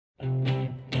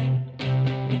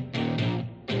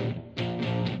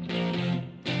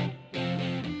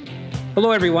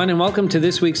Hello, everyone, and welcome to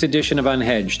this week's edition of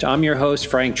Unhedged. I'm your host,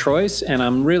 Frank Troyes, and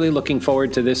I'm really looking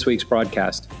forward to this week's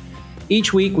broadcast.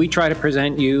 Each week, we try to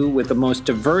present you with the most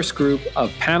diverse group of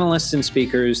panelists and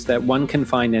speakers that one can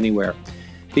find anywhere.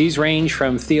 These range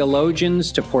from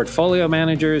theologians to portfolio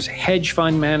managers, hedge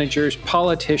fund managers,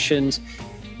 politicians,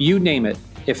 you name it.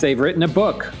 If they've written a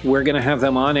book, we're going to have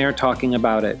them on air talking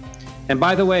about it. And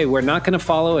by the way, we're not going to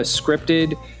follow a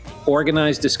scripted,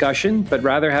 organized discussion, but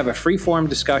rather have a free-form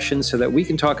discussion so that we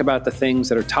can talk about the things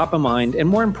that are top of mind and,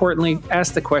 more importantly,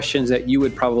 ask the questions that you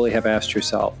would probably have asked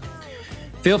yourself.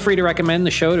 Feel free to recommend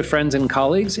the show to friends and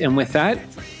colleagues. And with that,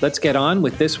 let's get on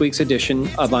with this week's edition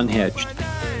of Unhedged.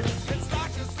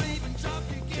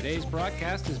 Today's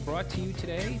broadcast is brought to you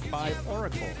today by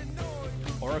Oracle.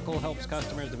 Oracle helps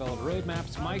customers develop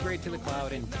roadmaps, migrate to the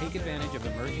cloud, and take advantage of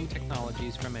emerging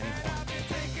technologies from any point.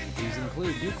 These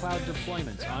include new cloud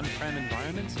deployments, on-prem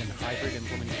environments, and hybrid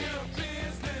implementations.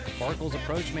 Oracle's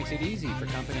approach makes it easy for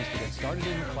companies to get started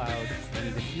in the cloud and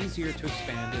even easier to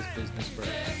expand as business grows.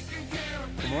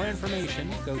 For more information,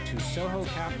 go to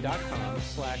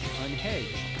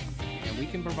sohocap.com/unhedged, and we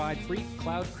can provide free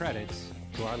cloud credits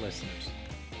to our listeners.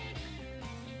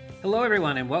 Hello,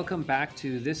 everyone, and welcome back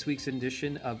to this week's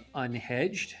edition of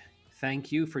Unhedged.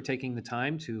 Thank you for taking the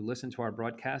time to listen to our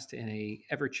broadcast in a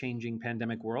ever-changing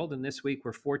pandemic world. And this week,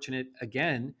 we're fortunate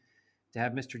again to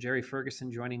have Mr.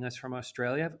 GerryFerguson joining us from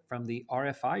Australia from the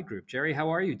RFI group. Gerry, how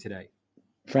are you today?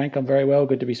 Frank, I'm very well.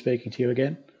 Good to be speaking to you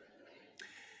again.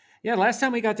 Yeah, last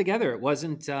time we got together, it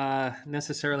wasn't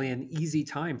necessarily an easy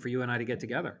time for you and I to get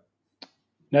together.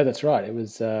 No, that's right. It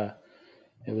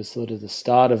was sort of the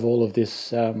start of all of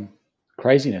this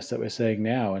craziness that we're seeing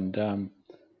now. And,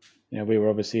 we were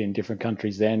obviously in different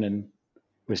countries then, and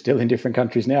we're still in different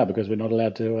countries now because we're not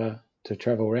allowed to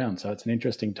travel around. So it's an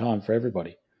interesting time for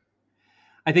everybody.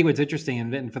 I think what's interesting,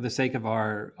 and for the sake of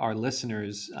our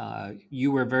listeners,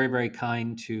 you were very, very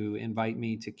kind to invite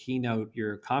me to keynote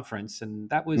your conference, and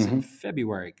that was in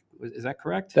February. Is that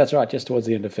correct? That's right, just towards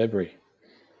the end of February.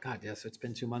 God, yes, it's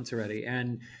been 2 months already.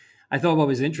 And I thought what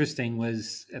was interesting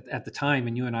was at the time,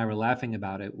 and you and I were laughing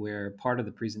about it, where part of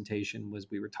the presentation was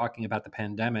we were talking about the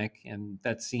pandemic, and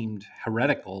that seemed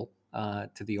heretical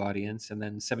to the audience. And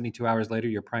then 72 hours later,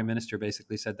 your prime minister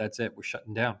basically said, "That's it, we're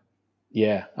shutting down."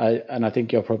 Yeah, I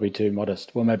think you're probably too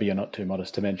modest. Well, maybe you're not too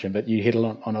modest to mention, but you hit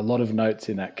on a lot of notes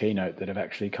in that keynote that have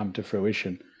actually come to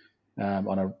fruition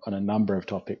on a number of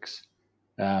topics.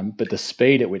 But the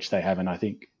speed at which they happened, I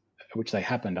think,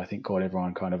 caught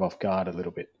everyone kind of off guard a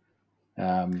little bit.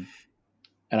 And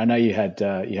I know you had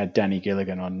Danny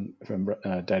Gilligan on from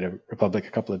Data Republic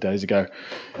a couple of days ago,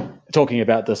 talking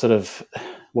about the sort of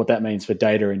what that means for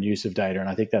data and use of data. And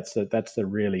I think that's the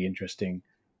really interesting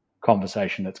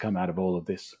conversation that's come out of all of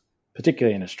this,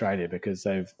 particularly in Australia, because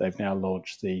they've now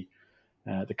launched the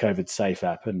COVID Safe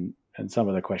app, and some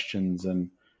of the questions and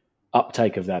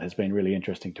uptake of that has been really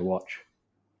interesting to watch.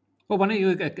 Well, why don't you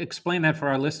explain that for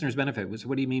our listeners' benefit?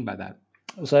 What do you mean by that?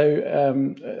 So,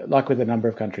 like with a number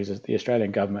of countries, the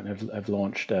Australian government have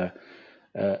launched a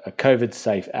COVID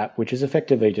Safe app, which is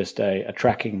effectively just a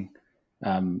tracking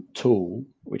tool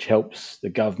which helps the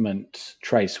government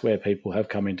trace where people have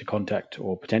come into contact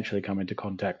or potentially come into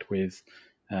contact with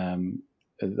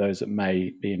those that may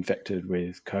be infected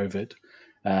with COVID.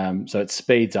 So it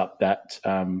speeds up that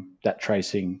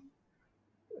tracing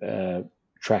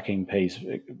tracking piece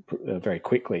very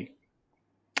quickly.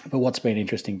 But what's been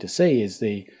interesting to see is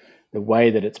the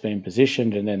way that it's been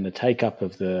positioned, and then the take up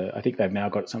of I think they've now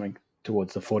got something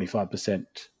towards the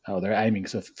 45%, or they're aiming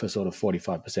for sort of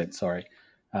 45%,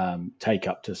 take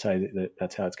up to say that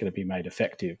that's how it's going to be made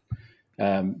effective.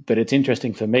 But it's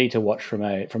interesting for me to watch from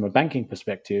a banking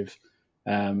perspective,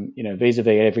 vis-a-vis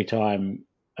every time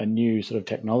a new sort of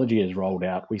technology is rolled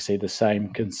out, we see the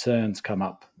same concerns come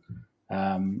up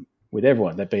with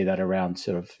everyone. That'd be that around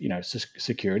sort of,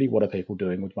 security. What are people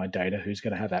doing with my data? Who's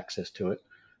going to have access to it?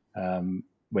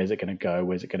 Where's it going to go?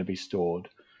 Where's it going to be stored?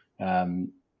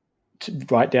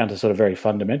 Right down to sort of very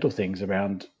fundamental things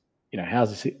around,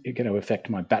 how's this going to affect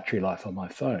my battery life on my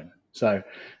phone? So,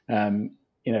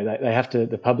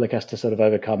 the public has to sort of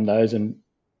overcome those, and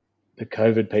the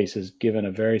COVID piece has given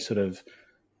a very sort of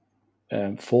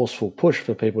forceful push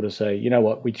for people to say, you know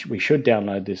what, we should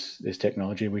download this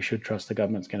technology. We should trust the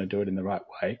government's going to do it in the right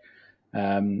way.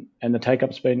 And the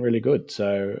take-up's been really good.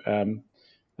 So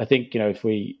I think, if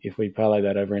we parlay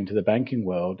that over into the banking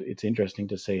world, it's interesting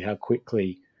to see how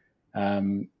quickly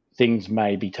things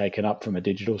may be taken up from a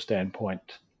digital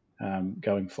standpoint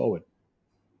going forward.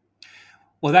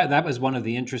 Well, that was one of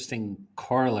the interesting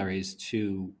corollaries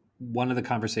to one of the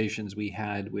conversations we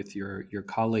had with your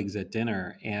colleagues at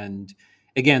dinner. And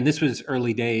again, this was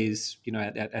early days.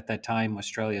 At that time,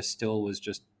 Australia still was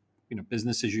just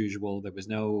business as usual. There was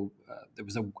no there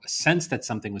was a sense that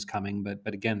something was coming,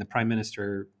 but again, the Prime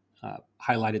Minister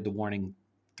highlighted the warning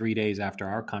 3 days after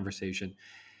our conversation.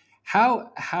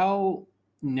 How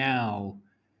now?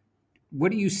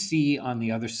 What do you see on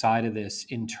the other side of this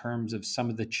in terms of some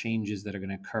of the changes that are going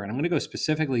to occur? And I'm going to go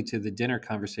specifically to the dinner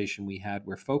conversation we had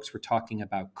where folks were talking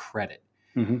about credit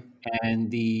Mm-hmm. and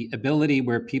the ability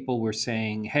where people were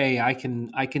saying, hey, I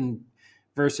can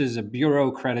versus a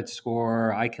bureau credit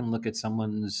score, I can look at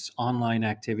someone's online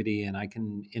activity and I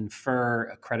can infer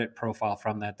a credit profile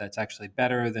from that that's actually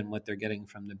better than what they're getting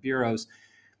from the bureaus.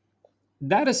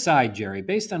 That aside, Gerry,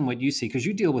 based on what you see, because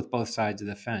you deal with both sides of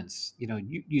the fence,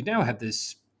 you now have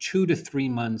this 2 to 3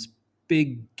 months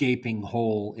big gaping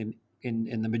hole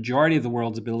in the majority of the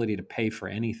world's ability to pay for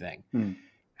anything. Mm.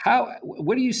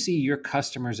 What do you see your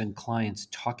customers and clients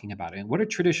talking about? And what are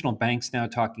traditional banks now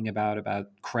talking about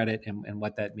credit and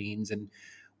what that means? And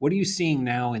what are you seeing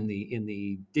now in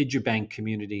the DigiBank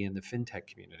community and the fintech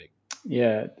community?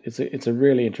 Yeah, it's a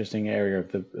really interesting area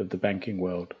of the banking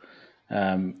world.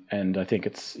 And I think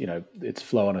its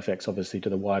flow-on effects obviously to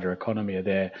the wider economy are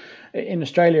there. In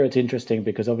Australia, it's interesting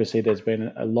because obviously there's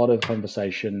been a lot of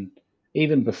conversation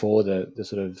even before the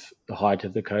sort of the height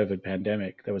of the COVID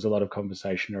pandemic. There was a lot of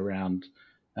conversation around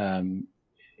um,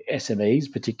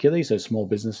 SMEs, particularly so small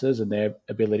businesses and their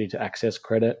ability to access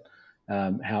credit,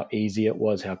 how easy it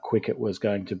was, how quick it was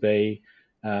going to be.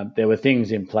 There were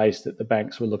things in place that the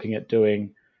banks were looking at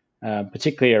doing,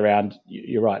 particularly around,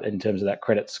 you're right, in terms of that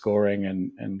credit scoring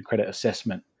and credit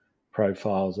assessment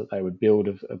profiles that they would build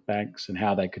of banks and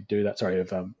how they could do that, sorry,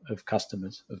 of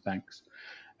customers of banks.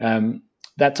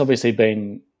 That's obviously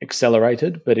been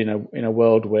accelerated, but in a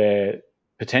world where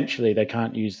potentially they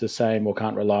can't use the same or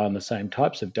can't rely on the same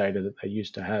types of data that they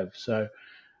used to have. So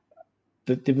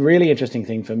the really interesting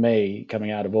thing for me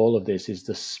coming out of all of this is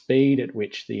the speed at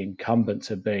which the incumbents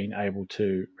have been able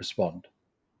to respond.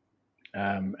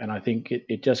 And I think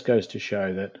it just goes to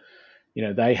show that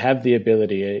they have the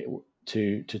ability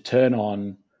to turn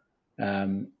on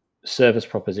um, service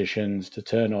propositions, to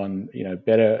turn on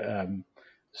better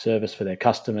service for their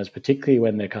customers, particularly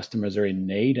when their customers are in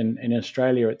need. And in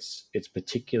Australia, it's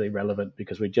particularly relevant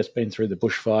because we've just been through the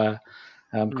bushfire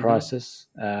Mm-hmm. crisis.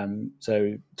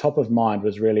 So top of mind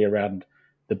was really around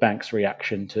the bank's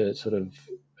reaction to sort of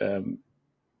um,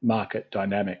 market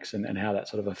dynamics and how that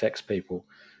sort of affects people.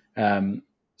 Um,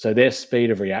 so their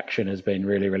speed of reaction has been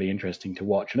really, really interesting to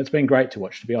watch, and it's been great to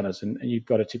watch, to be honest. And you've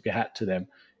got to tip your hat to them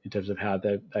in terms of how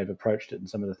they've approached it and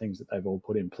some of the things that they've all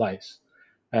put in place.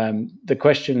 The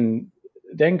question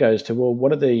then goes to, well,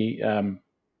 what are the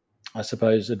I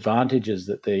suppose advantages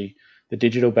that the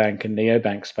digital bank and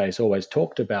neobank space always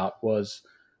talked about was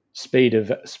speed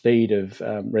of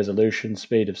resolution,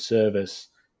 speed of service,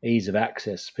 ease of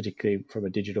access, particularly from a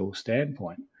digital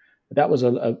standpoint. That was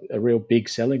a real big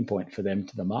selling point for them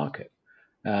to the market,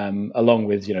 along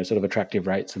with sort of attractive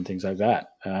rates and things like that.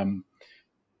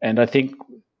 And I think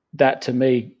that to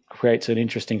me creates an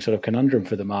interesting sort of conundrum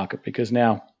for the market because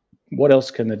now what else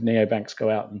can the neobanks go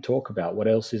out and talk about? What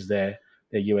else is their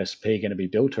USP going to be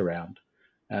built around?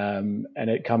 And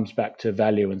it comes back to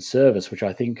value and service, which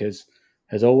I think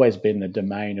has always been the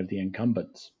domain of the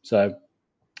incumbents. So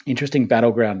interesting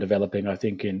battleground developing, I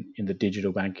think, in the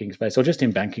digital banking space or just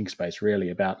in banking space,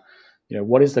 really about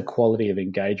what is the quality of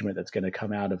engagement that's going to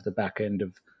come out of the back end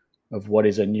of what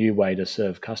is a new way to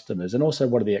serve customers, and also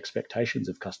what are the expectations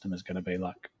of customers going to be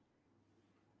like.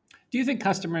 Do you think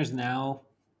customers now,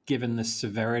 given the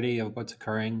severity of what's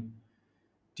occurring,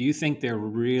 do you think they're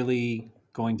really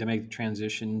going to make the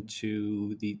transition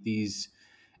to these?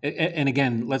 And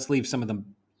again, let's leave some of the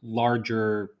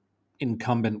larger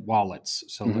incumbent wallets.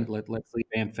 So Mm-hmm. let's leave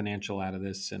Ant Financial out of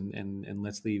this, and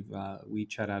let's leave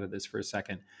WeChat out of this for a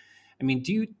second. I mean,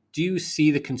 do you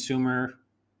see the consumer,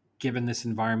 given this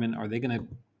environment, are they going to,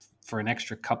 for an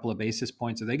extra couple of basis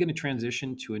points, are they going to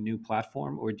transition to a new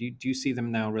platform, or do you see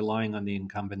them now relying on the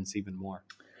incumbents even more?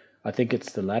 I think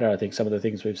it's the latter. I think some of the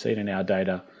things we've seen in our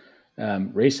data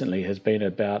recently has been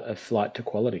about a flight to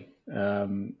quality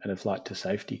and a flight to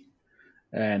safety,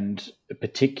 and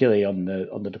particularly on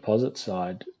the deposit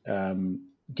side,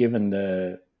 given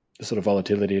the sort of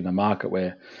volatility in the market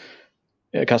where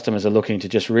customers are looking to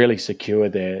just really secure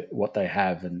their what they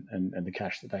have and the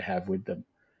cash that they have with them.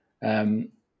 Um,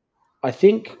 I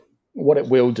think what it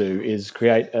will do is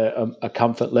create a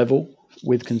comfort level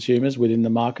with consumers within the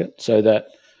market so that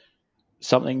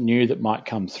something new that might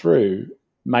come through,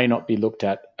 may not be looked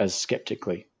at as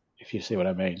skeptically, if you see what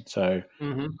I mean. So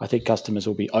I think customers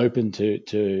will be open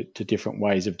to different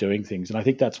ways of doing things, and I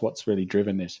think that's what's really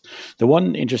driven this. The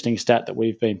one interesting stat that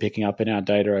we've been picking up in our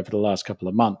data over the last couple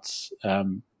of months,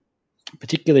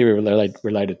 particularly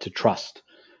related to trust,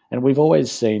 and we've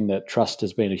always seen that trust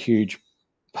has been a huge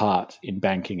part in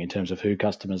banking in terms of who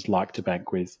customers like to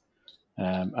bank with.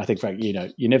 I think, Frank,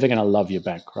 you're never going to love your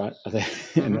bank, right? I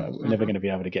think we're never going to be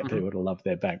able to get people to love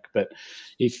their bank. But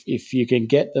if you can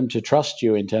get them to trust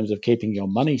you in terms of keeping your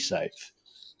money safe,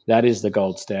 that is the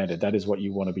gold standard. That is what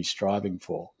you want to be striving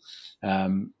for.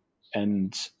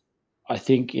 And I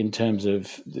think in terms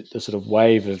of the sort of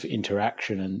wave of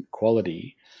interaction and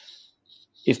quality,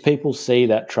 if people see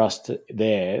that trust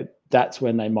there, that's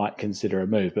when they might consider a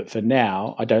move. But for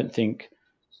now, I don't think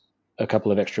a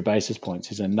couple of extra basis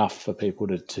points is enough for people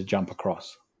to jump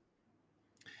across.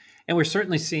 And we're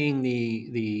certainly seeing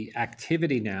the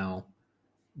activity now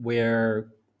where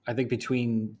I think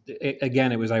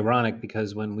again, it was ironic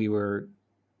because when we were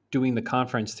doing the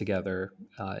conference together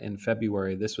in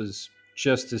February, this was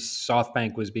just as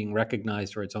SoftBank was being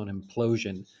recognized for its own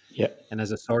implosion and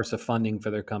as a source of funding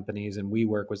for their companies, and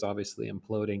WeWork was obviously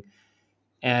imploding.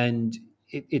 And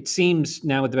it seems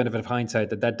now, with the benefit of hindsight,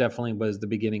 that definitely was the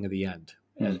beginning of the end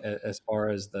as far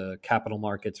as the capital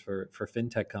markets for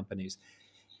fintech companies.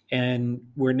 And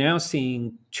we're now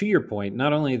seeing, to your point,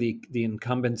 not only the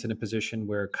incumbents in a position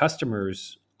where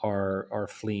customers are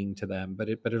fleeing to them, but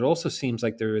it also seems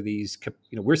like there are these,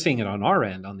 we're seeing it on our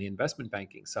end on the investment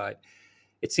banking side.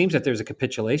 It seems that there's a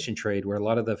capitulation trade where a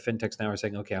lot of the fintechs now are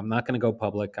saying, okay, I'm not going to go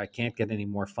public. I can't get any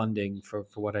more funding for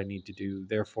what I need to do.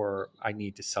 Therefore, I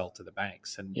need to sell to the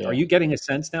banks. And Are you getting a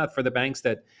sense now for the banks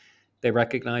that they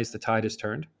recognize the tide has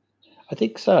turned? I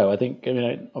think so.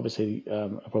 Obviously,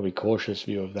 a probably cautious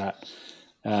view of that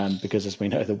because, as we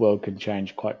know, the world can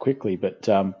change quite quickly. But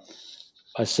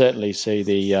I certainly see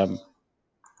the.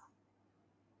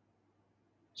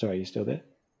 Sorry, are you still there?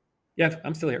 Yeah,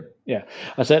 I'm still here. Yeah,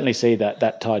 I certainly see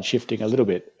that tide shifting a little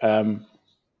bit.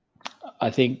 I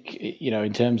think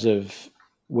in terms of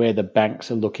where the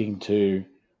banks are looking to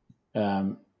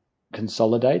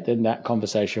consolidate, then that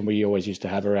conversation we always used to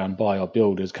have around buy or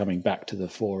build is coming back to the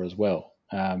fore as well.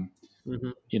 An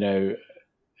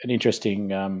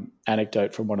interesting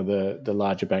anecdote from one of the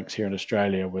larger banks here in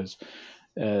Australia was,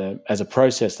 as a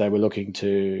process, they were looking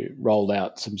to roll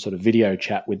out some sort of video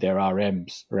chat with their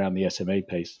RMs around the SME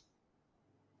piece.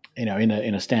 In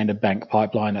a standard bank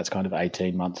pipeline, that's kind of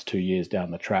 18 months, 2 years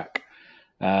down the track.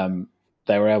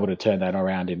 They were able to turn that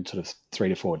around in sort of 3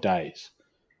 to 4 days.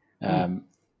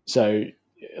 So,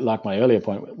 like my earlier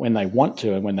point, when they want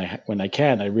to and when they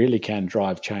can, they really can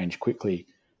drive change quickly.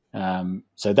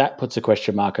 So that puts a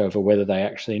question mark over whether they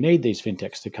actually need these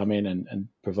fintechs to come in and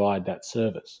provide that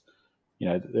service.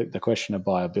 The question of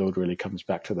buy or build really comes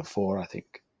back to the fore, I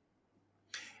think.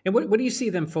 And what do you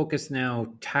see them focus now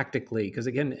tactically? Because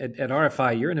again, at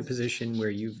RFI, you're in a position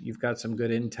where you've got some good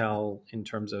intel in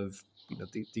terms of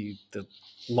the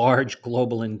large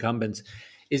global incumbents.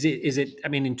 Is it? I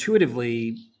mean,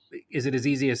 intuitively, is it as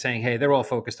easy as saying, "Hey, they're all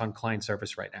focused on client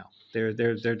service right now.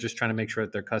 They're just trying to make sure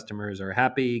that their customers are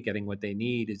happy, getting what they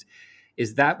need."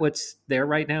 Is that what's there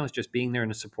right now? Is just being there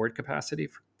in a support capacity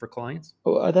for clients?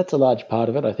 Well, that's a large part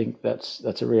of it. I think that's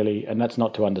a really, and that's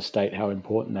not to understate how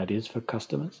important that is for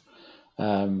customers.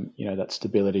 That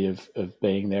stability of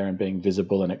being there and being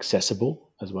visible and accessible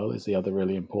as well is the other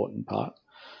really important part.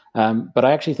 But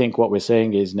I actually think what we're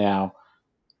seeing is now,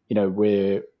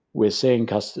 we're seeing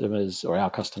customers, or our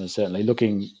customers certainly,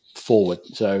 looking forward.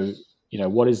 So,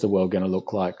 what is the world going to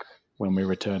look like when we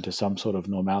return to some sort of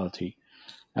normality?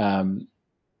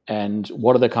 And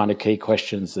what are the kind of key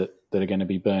questions that are going to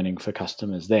be burning for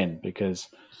customers then? Because,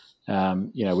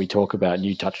 we talk about, and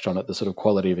you touched on it, the sort of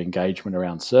quality of engagement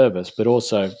around service, but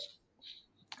also,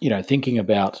 thinking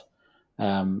about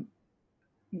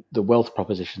the wealth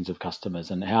propositions of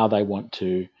customers and how they want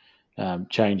to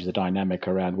change the dynamic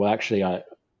around, well, actually,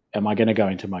 am I going to go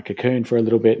into my cocoon for a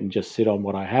little bit and just sit on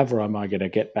what I have, or am I going to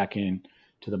get back in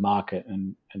to the market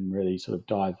and really sort of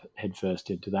dive headfirst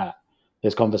into that?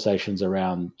 There's conversations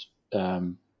around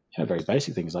very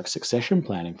basic things like succession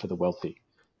planning for the wealthy,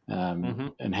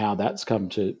 and how that's come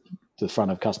to the front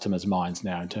of customers' minds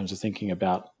now in terms of thinking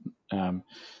about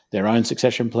their own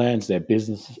succession plans, their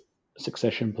business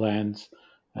succession plans.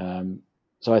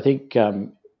 So I think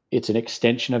it's an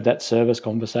extension of that service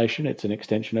conversation. It's an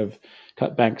extension of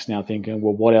banks now thinking,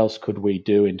 well, what else could we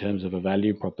do in terms of a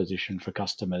value proposition for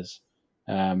customers?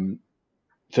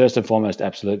 First and foremost,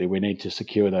 absolutely, we need to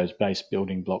secure those base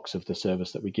building blocks of the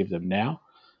service that we give them now.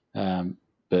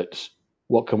 But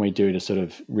what can we do to sort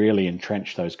of really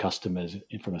entrench those customers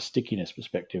from a stickiness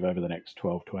perspective over the next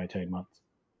 12 to 18 months?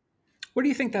 What do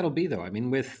you think that'll be, though? I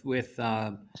mean, with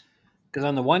because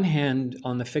on the one hand,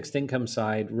 on the fixed income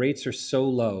side, rates are so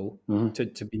low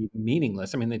Mm-hmm. to be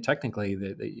meaningless. I mean, they technically,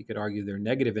 you could argue they're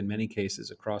negative in many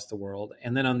cases across the world.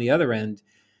 And then on the other end,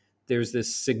 there's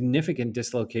this significant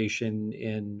dislocation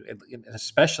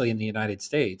especially in the United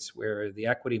States, where the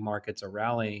equity markets are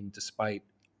rallying despite,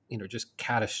 just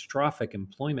catastrophic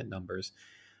employment numbers.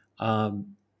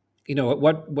 Um,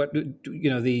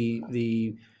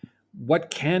 the what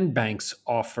can banks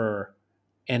offer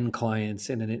end clients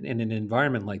in an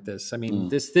environment like this? I mean, Mm.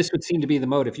 this would seem to be the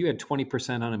mode. If you had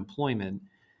 20% unemployment,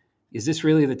 is this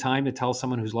really the time to tell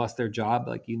someone who's lost their job,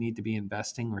 like, you need to be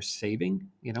investing or saving?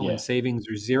 When Yeah, savings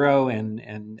are zero and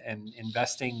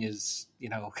investing is,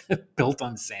 built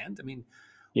on sand. I mean,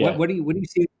 what yeah. what do you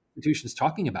see institutions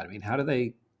talking about? I mean, how do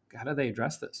they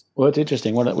address this? Well, it's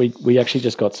interesting. We actually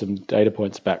just got some data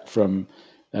points back from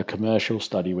a commercial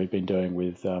study we've been doing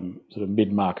with sort of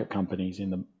mid-market companies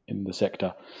in the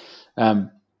sector.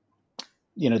 Um,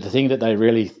 the thing that they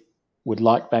really would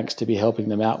like banks to be helping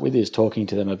them out with is talking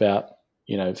to them about,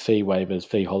 fee waivers,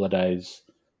 fee holidays,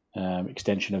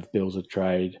 extension of bills of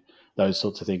trade, those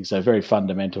sorts of things. So very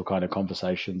fundamental kind of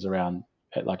conversations around,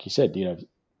 like you said,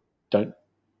 don't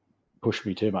push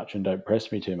me too much and don't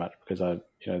press me too much because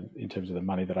in terms of the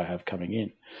money that I have coming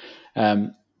in.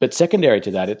 But secondary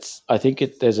to that,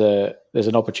 there's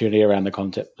an opportunity around the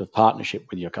concept of partnership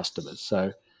with your customers.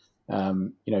 So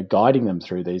guiding them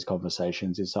through these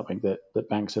conversations is something that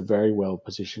banks are very well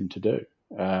positioned to do.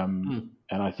 Hmm.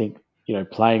 And I think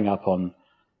playing up on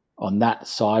that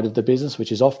side of the business,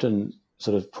 which is often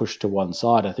sort of pushed to one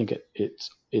side. I think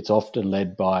it's often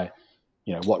led by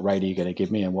what rate are you going to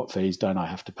give me and what fees don't I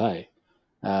have to pay.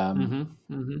 Um,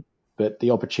 Mm-hmm. Mm-hmm. but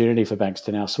the opportunity for banks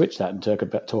to now switch that and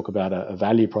talk about a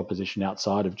value proposition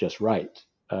outside of just rate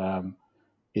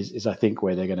is I think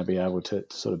where they're going to be able to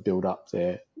sort of build up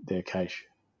their cash.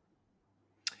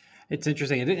 It's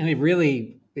interesting, and it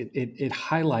really it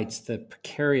highlights the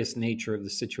precarious nature of the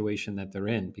situation that they're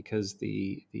in, because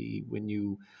the when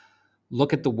you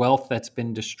look at the wealth that's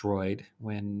been destroyed,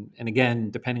 and again,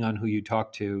 depending on who you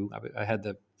talk to, I had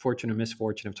the fortune or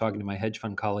misfortune of talking to my hedge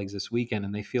fund colleagues this weekend,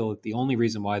 and they feel that the only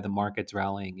reason why the market's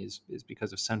rallying is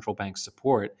because of central bank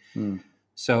support. Mm,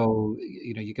 So,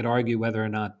 you could argue whether or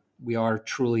not we are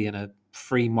truly in a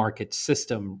free market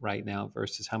system right now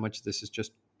versus how much this is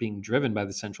just being driven by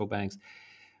the central banks.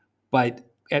 But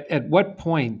at what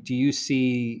point do you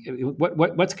see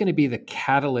what's going to be the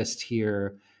catalyst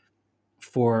here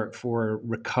for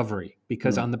recovery?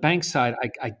 Because mm, on the bank side,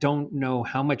 I don't know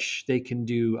how much they can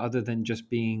do other than just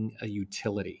being a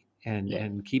utility and yeah,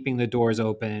 and keeping the doors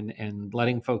open and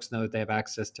letting folks know that they have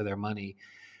access to their money.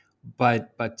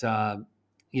 But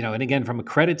and again, from a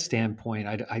credit standpoint,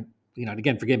 and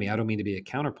again, forgive me, I don't mean to be a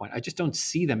counterpoint. I just don't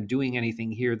see them doing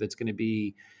anything here that's going to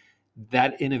be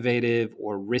that innovative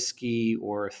or risky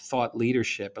or thought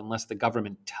leadership unless the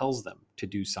government tells them to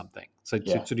do something. So,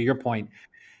 yeah. to your point,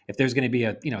 if there's going to be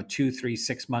a 2, 3,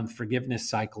 6 month forgiveness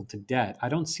cycle to debt, I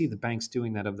don't see the banks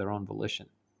doing that of their own volition.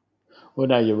 Well,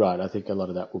 no, you're right. I think a lot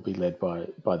of that will be led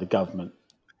by the government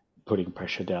putting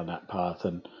pressure down that path,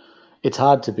 and it's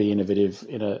hard to be innovative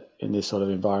in this sort of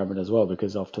environment as well,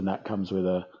 because often that comes with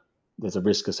there's a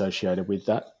risk associated with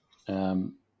that,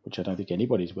 which I don't think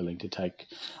anybody's willing to take.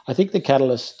 I think the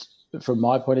catalyst, from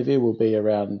my point of view, will be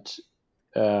around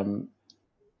um,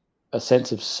 a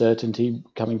sense of certainty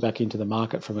coming back into the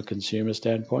market from a consumer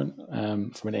standpoint,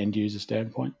 from an end user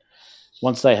standpoint.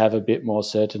 Once they have a bit more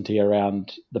certainty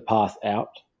around the path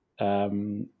out,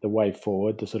 the way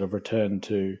forward, the sort of return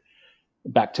to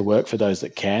back to work for those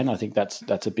that can, I think that's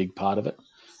a big part of it.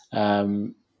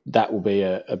 That will be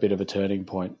a bit of a turning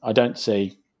point. I don't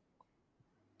see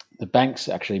the banks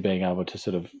actually being able to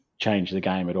sort of change the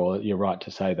game at all. You're right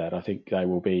to say that. I think they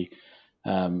will be,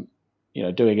 um,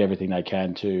 doing everything they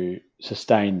can to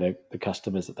sustain the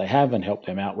customers that they have and help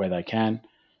them out where they can.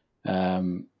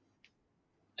 Um,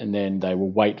 and then they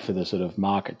will wait for the sort of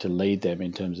market to lead them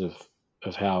in terms of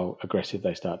how aggressive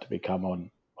they start to become on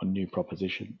new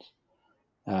propositions.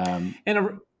 Um,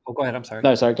 Go ahead. I'm sorry.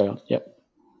 no, sorry, go on. Yep.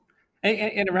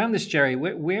 And around this, Jerry,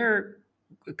 where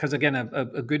because again,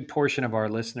 a good portion of our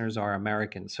listeners are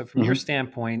Americans. So, from your Hmm.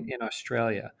 standpoint in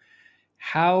Australia,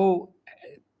 how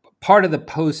part of the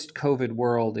post-COVID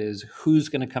world is who's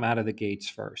going to come out of the gates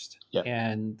first? Yep.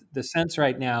 And the sense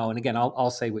right now, and again,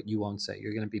 I'll say what you won't say.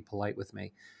 You're going to be polite with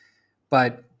me,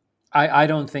 but I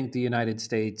don't think the United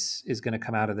States is going to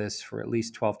come out of this for at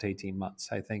least 12 to 18 months.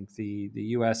 I think the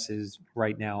US is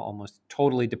right now almost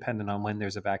totally dependent on when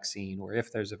there's a vaccine or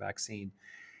if there's a vaccine.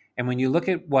 And when you look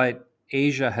at what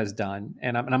Asia has done,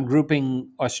 and I'm grouping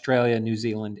Australia and New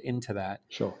Zealand into that,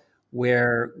 Sure.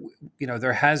 where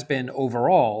there has been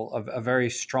overall a very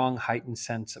strong heightened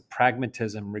sense of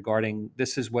pragmatism regarding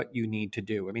this is what you need to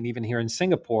do. I mean, even here in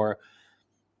Singapore,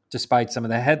 despite some of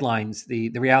the headlines, the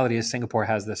reality is Singapore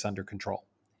has this under control.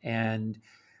 And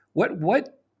what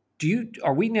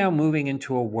are we now moving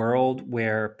into a world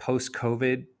where post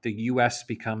COVID the U.S.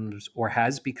 becomes or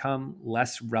has become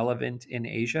less relevant in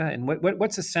Asia? And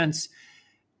what's a sense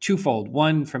twofold?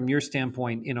 One, from your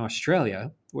standpoint in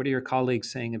Australia, what are your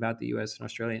colleagues saying about the U.S. and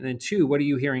Australia? And then two, what are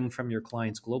you hearing from your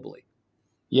clients globally?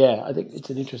 Yeah, I think it's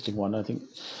an interesting one. I think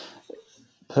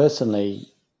personally,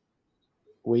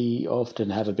 we often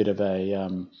have a bit of a I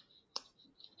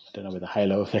don't know whether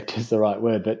halo effect is the right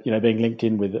word, but being linked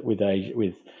in with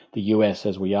the US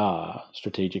as we are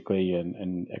strategically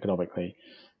and economically,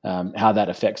 how that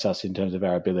affects us in terms of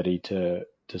our ability to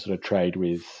sort of trade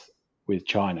with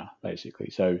China, basically.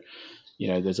 So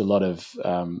there's a lot of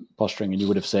posturing, and you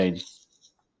would have seen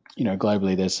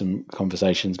globally there's some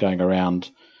conversations going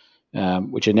around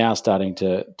which are now starting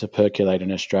to percolate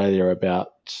in Australia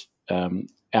about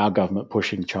our government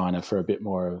pushing China for a bit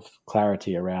more of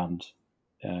clarity around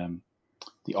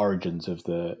the origins of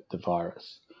the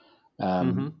virus.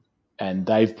 Mm-hmm. And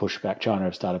they've pushed back. China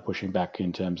have started pushing back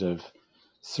in terms of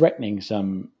threatening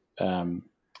some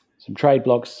trade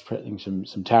blocks, threatening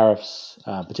some tariffs,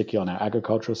 particularly on our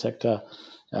agricultural sector,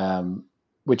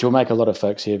 which will make a lot of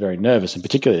folks here very nervous, and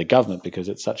particularly the government, because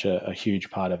it's such a huge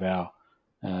part of our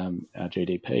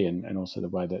GDP and also the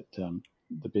way that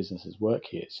the businesses work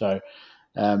here. So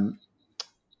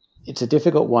it's a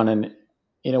difficult one, and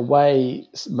in a way,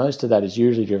 most of that is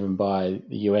usually driven by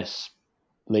the US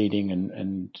leading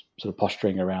and sort of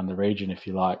posturing around the region, if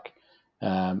you like,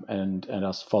 and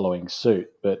us following suit.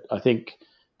 But I think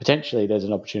potentially there's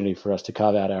an opportunity for us to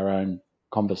carve out our own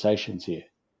conversations here.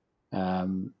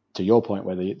 To your point,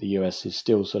 where the US is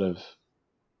still sort of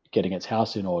getting its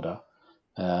house in order,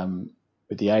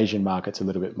 with the Asian markets a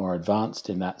little bit more advanced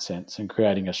in that sense, and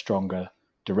creating a stronger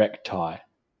direct tie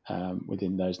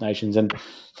within those nations. And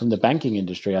from the banking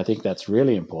industry, I think that's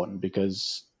really important,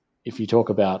 because if you talk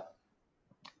about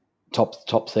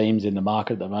top themes in the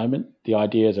market at the moment, the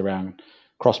ideas around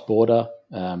cross-border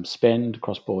spend,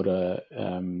 cross-border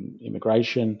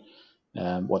immigration,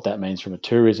 what that means from a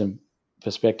tourism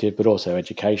perspective, but also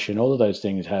education, all of those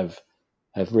things have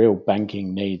real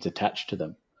banking needs attached to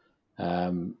them.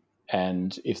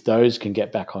 And if those can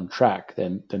get back on track,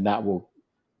 then that will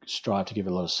strive to give a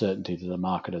lot of certainty to the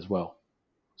market as well.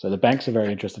 So the banks are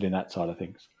very interested in that side of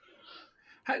things.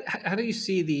 How do you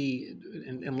see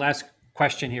and last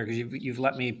question here, because you've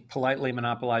let me politely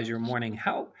monopolize your morning.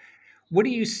 What do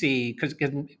you see? Because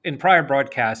in prior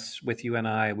broadcasts with you and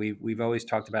I, we've always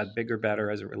talked about bigger, better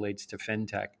as it relates to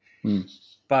fintech.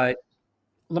 But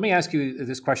let me ask you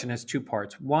this question as two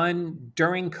parts. One,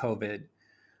 during COVID,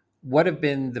 what have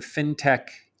been the fintech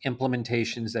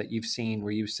implementations that you've seen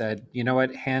where you've said, you know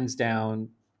what, hands down,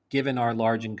 given our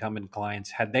large incumbent clients,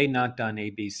 had they not done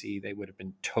ABC, they would have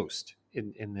been toast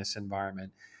in this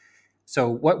environment. So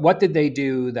what did they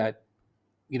do that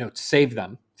saved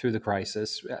them through the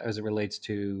crisis as it relates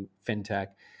to fintech?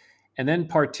 And then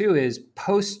part two is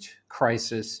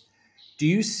post-crisis. Do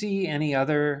you see any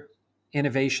other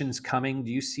innovations coming?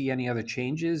 Do you see any other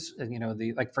changes?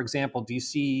 Like for example, do you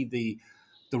see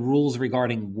the rules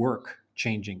regarding work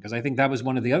changing? Because I think that was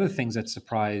one of the other things that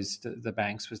surprised the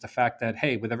banks, was the fact that,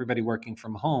 hey, with everybody working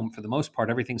from home, for the most part,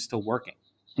 everything's still working.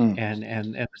 And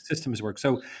the systems work.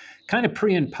 So kind of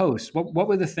pre and post, what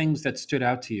were the things that stood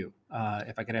out to you?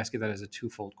 If I could ask you that as a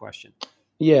twofold question.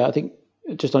 Yeah, I think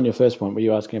just on your first point, were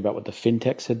you asking about what the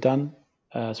fintechs had done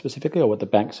specifically, or what the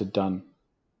banks had done?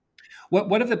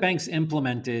 What have the banks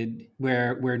implemented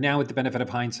where now, with the benefit of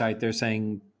hindsight, they're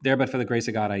saying, there, but for the grace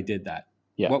of God, I did that?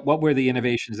 Yeah. What were the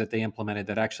innovations that they implemented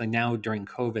that actually now during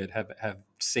COVID have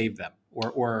saved them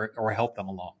or helped them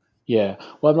along? Yeah,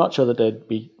 well, I'm not sure that they'd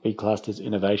be classed as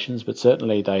innovations, but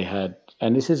certainly they had,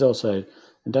 and this is also,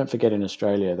 and don't forget, in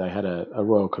Australia, they had a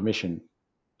Royal Commission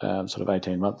sort of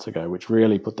 18 months ago, which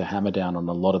really put the hammer down on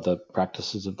a lot of the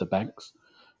practices of the banks.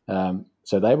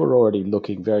 So they were already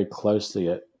looking very closely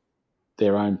at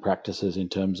their own practices in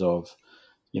terms of,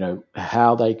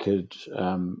 how they could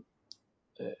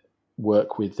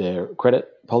work with their credit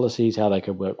policies, how they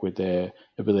could work with their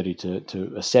ability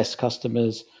to assess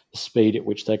customers, the speed at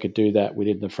which they could do that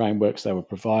within the frameworks they were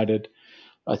provided.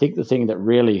 I think the thing that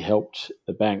really helped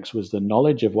the banks was the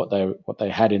knowledge of what they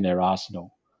had in their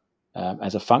arsenal,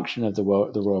 as a function of the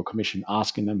Royal Commission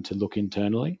asking them to look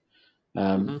internally.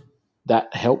 Mm-hmm.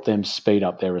 That helped them speed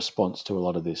up their response to a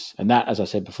lot of this. And that, as I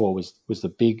said before, was the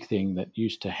big thing that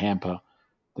used to hamper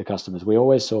the customers. We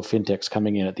always saw fintechs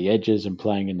coming in at the edges and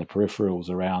playing in the peripherals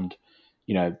around,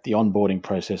 the onboarding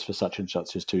process for such and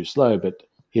such is too slow, but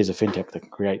here's a fintech that can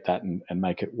create that and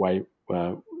make it way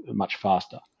much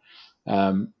faster.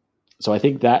 So I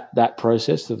think that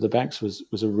process of the banks was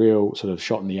a real sort of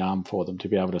shot in the arm for them to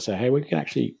be able to say, hey, we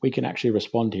can actually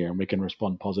respond here, and we can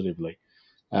respond positively.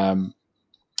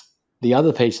 The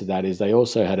other piece of that is they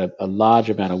also had a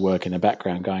large amount of work in the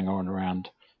background going on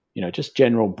around, just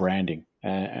general branding,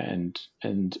 and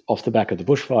off the back of the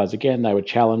bushfires again, they were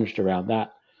challenged around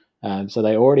that. So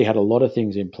they already had a lot of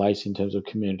things in place in terms of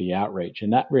community outreach,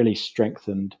 and that really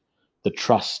strengthened the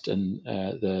trust and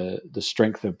the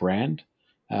strength of brand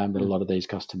that a lot of these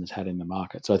customers had in the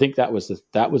market. So I think that was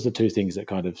the two things that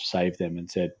kind of saved them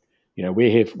and said,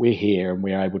 we're here and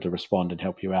we're able to respond and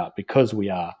help you out because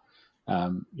we are,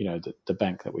 the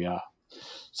bank that we are.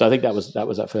 So I think that was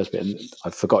that first bit, and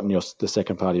I've forgotten the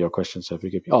second part of your question. So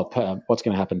forgive me. What's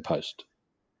going to happen post?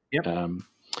 Yep.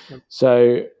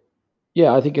 So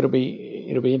yeah, I think it'll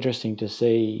be interesting to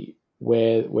see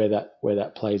where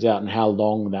that plays out and how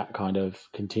long that kind of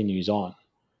continues on.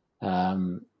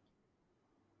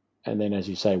 And then, as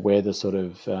you say, where the sort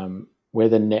of where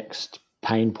the next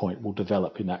pain point will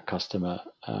develop in that customer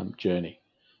journey,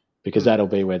 because that'll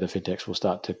be where the fintechs will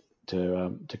start to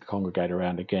congregate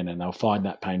around again, and they'll find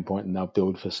that pain point and they'll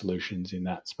build for solutions in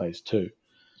that space too.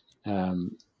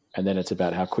 And then it's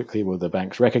about how quickly will the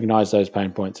banks recognize those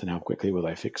pain points and how quickly will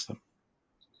they fix them.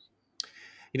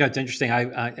 It's interesting.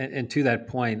 And to that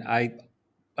point,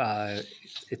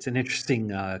 it's an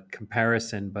interesting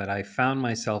comparison, but I found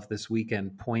myself this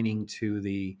weekend pointing to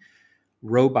the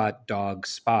robot dog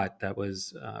Spot that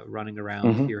was running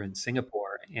around here in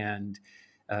Singapore and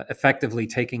effectively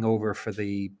taking over for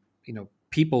the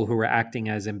people who were acting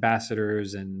as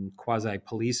ambassadors and quasi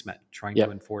policemen trying to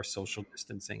enforce social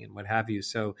distancing and what have you.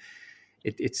 So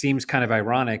it seems kind of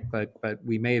ironic, but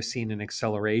we may have seen an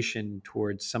acceleration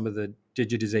towards some of the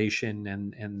digitization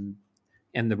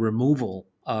and the removal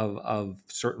of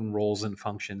certain roles and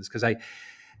functions. Because I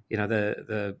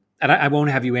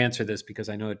won't have you answer this because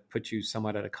I know it puts you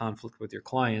somewhat at a conflict with your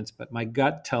clients, but my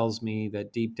gut tells me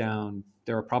that deep down,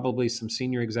 there are probably some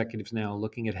senior executives now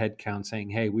looking at headcount saying,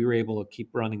 hey, we were able to keep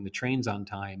running the trains on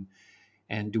time.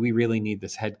 And do we really need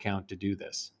this headcount to do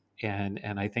this? And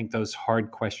I think those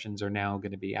hard questions are now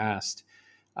going to be asked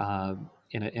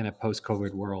in a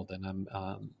post-COVID world. And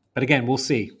but again, we'll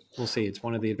see. We'll see. It's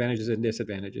one of the advantages and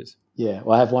disadvantages. Yeah,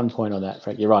 well, I have one point on that,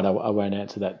 Frank. You're right. I won't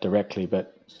answer that directly,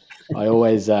 but I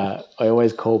always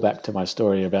call back to my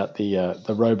story about the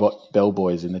robot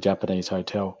bellboys in the Japanese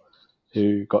hotel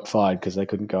who got fired because they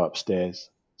couldn't go upstairs.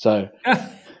 So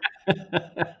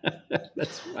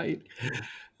that's right.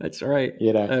 That's right.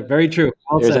 Very true.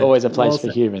 There's always a place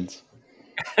for humans.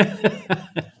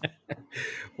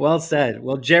 Well said.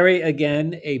 Well, Gerry,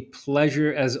 again, a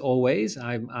pleasure as always.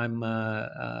 I'm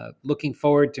looking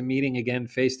forward to meeting again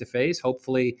face to face.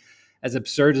 Hopefully, as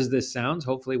absurd as this sounds,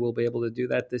 hopefully we'll be able to do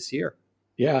that this year.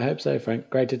 Yeah, I hope so, Frank.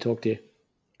 Great to talk to you.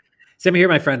 Same here,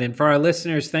 my friend. And for our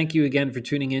listeners, thank you again for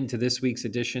tuning in to this week's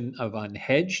edition of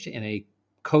Unhedged in a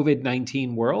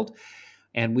COVID-19 world.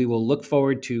 And we will look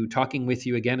forward to talking with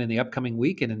you again in the upcoming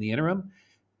week. And in the interim,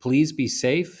 please be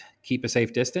safe, keep a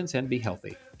safe distance, and be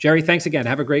healthy. Gerry, thanks again.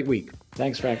 Have a great week.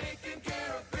 Thanks, Frank.